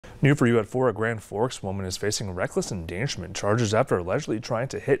New for you at 4, a Grand Forks woman is facing reckless endangerment charges after allegedly trying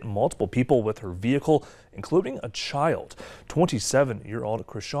to hit multiple people with her vehicle, including a child. 27-year-old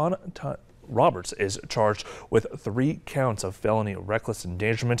Krishan Roberts is charged with 3 counts of felony reckless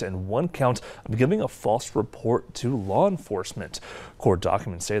endangerment and 1 count of giving a false report to law enforcement. Court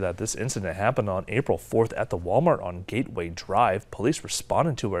documents say that this incident happened on April 4th at the Walmart on Gateway Drive. Police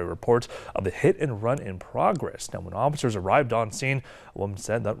responded to a report of a hit and run in progress. Now, when officers arrived on scene, a woman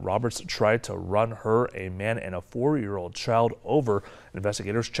said that Roberts tried to run her, a man, and a 4-year-old child over.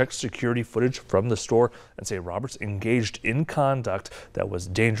 Investigators checked security footage from the store and say Roberts engaged in conduct that was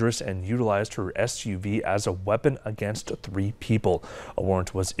dangerous and utilized her SUV as a weapon against 3 people. A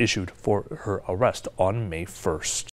warrant was issued for her arrest on May 1st.